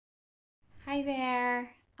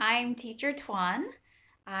I'm Teacher Tuan.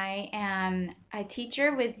 I am a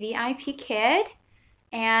teacher with VIPKid,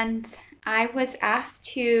 and I was asked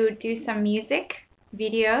to do some music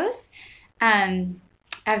videos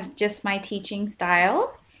of just my teaching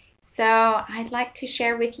style. So I'd like to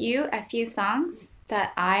share with you a few songs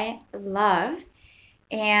that I love.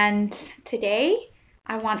 And today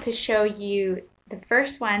I want to show you, the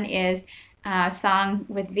first one is a song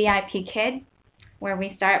with VIPKid where we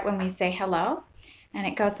start when we say hello. And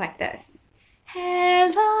it goes like this.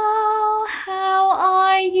 Hello, how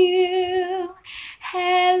are you?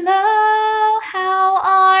 Hello, how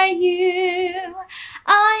are you?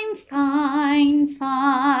 I'm fine,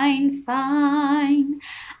 fine, fine.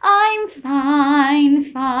 I'm fine,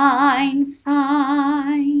 fine,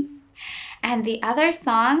 fine. And the other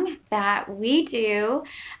song that we do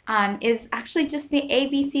is actually just the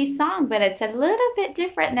ABC song, but it's a little bit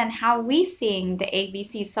different than how we sing the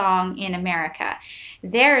ABC song in America.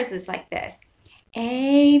 Theirs is like this.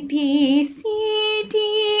 A, B, C, D,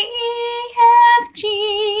 E, F,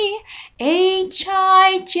 G, H,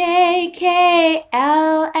 I, J, K,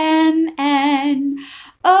 L, M, N,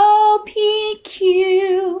 O, P,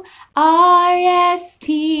 Q, R, S,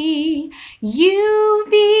 T, U,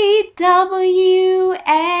 V, W,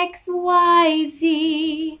 X, Y,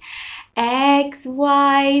 Z, X,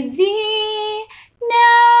 Y, Z.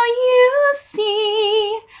 Now you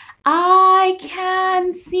see, I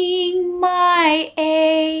can sing my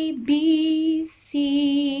ABC.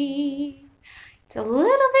 It's a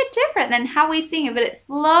little bit different than how we sing it, but it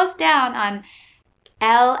slows down on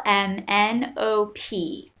LMNOP.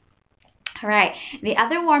 All right, the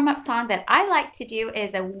other warm-up song that I like to do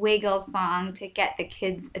is a wiggle song to get the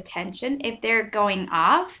kids' attention if they're going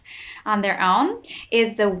off on their own,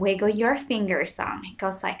 is the Wiggle Your Fingers song. It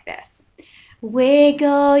goes like this.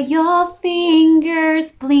 Wiggle your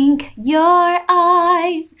fingers, blink your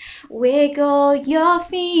eyes. Wiggle your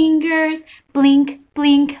fingers, blink,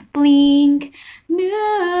 blink, blink.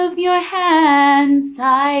 Move your hands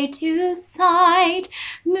side to side.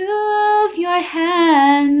 Move your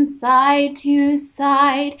hands side to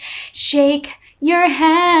side. Shake your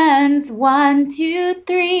hands, 1, 2,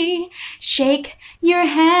 3. Shake your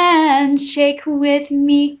hands, shake with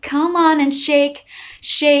me. Come on and shake,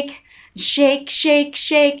 shake. Shake, shake,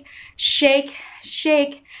 shake, shake,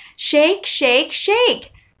 shake, shake, shake,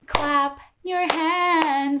 shake. Clap your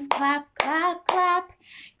hands, clap, clap, clap.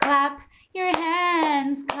 Clap your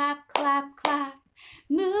hands, clap, clap, clap.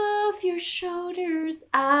 Move your shoulders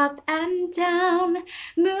up and down.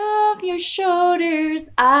 Move your shoulders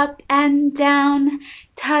up and down.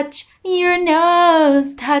 Touch your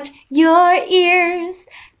nose, touch your ears.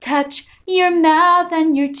 Touch your mouth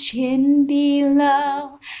and your chin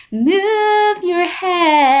below. Move your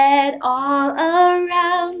head all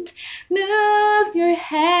around. Move your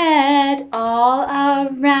head all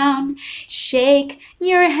around. Shake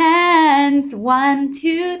your hands, 1,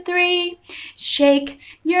 2, 3. Shake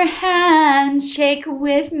your hands, shake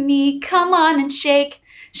with me. Come on and shake,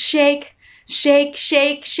 shake, shake,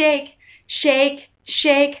 shake, shake, shake,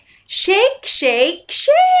 shake, shake, shake,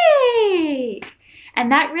 shake. And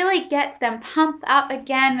that really gets them pumped up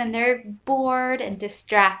again when they're bored and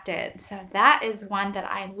distracted. So that is one that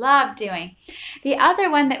I love doing. The other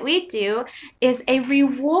one that we do is a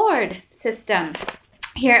reward system.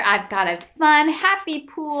 Here I've got a fun, happy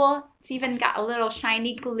pool. It's even got a little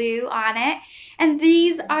shiny glue on it. And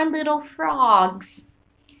these are little frogs.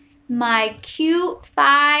 My cute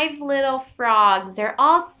 5 little frogs. They're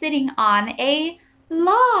all sitting on a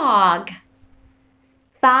log.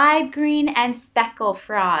 5 green and speckle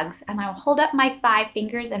frogs. And I'll hold up my 5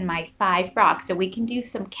 fingers and my 5 frogs so we can do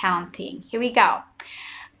some counting. Here we go.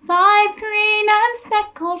 5 green and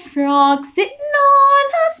speckled frogs sitting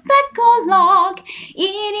on a speckled log,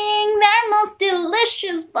 eating their most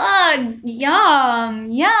delicious bugs. Yum,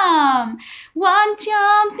 yum. One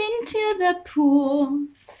jump into the pool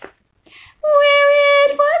where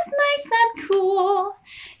it was nice and cool.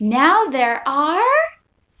 Now there are,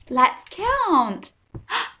 let's count.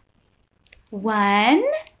 1,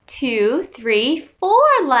 2, 3, 4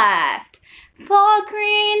 left. 4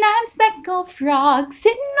 green and speckled frogs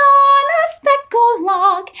sitting on a speckled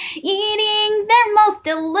log, eating their most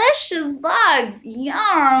delicious bugs.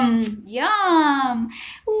 Yum, yum.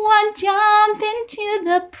 One jump into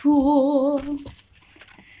the pool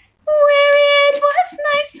where it was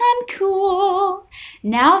nice and cool.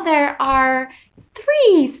 Now there are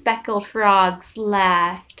 3 speckled frogs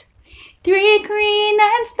left. 3 green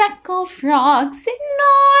and speckled frogs sitting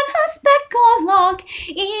on a speckled log,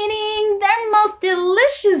 eating their most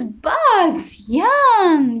delicious bugs.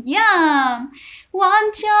 Yum, yum.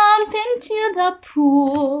 1 jumped into the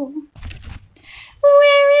pool,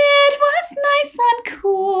 where it was nice and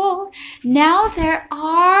cool. Now there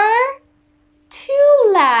are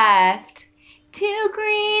 2 left. 2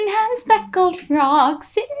 green and speckled frogs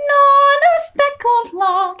sitting on a speckled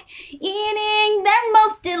log, eating their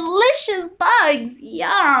most delicious bugs.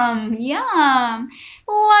 Yum, yum.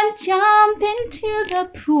 1 jump into the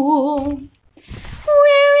pool,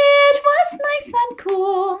 where it was nice and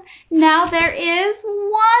cool. Now there is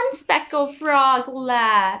 1 speckled frog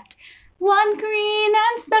left. 1 green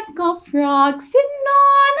and speckled frog sitting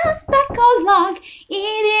on a speckled log,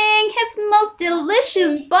 eating his most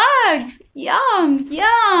delicious bugs. Yum,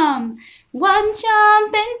 yum. 1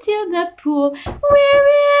 jump into the pool, where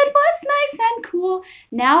it was nice and cool.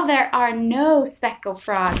 Now there are no speckled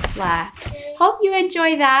frogs left. Hope you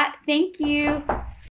enjoy that. Thank you.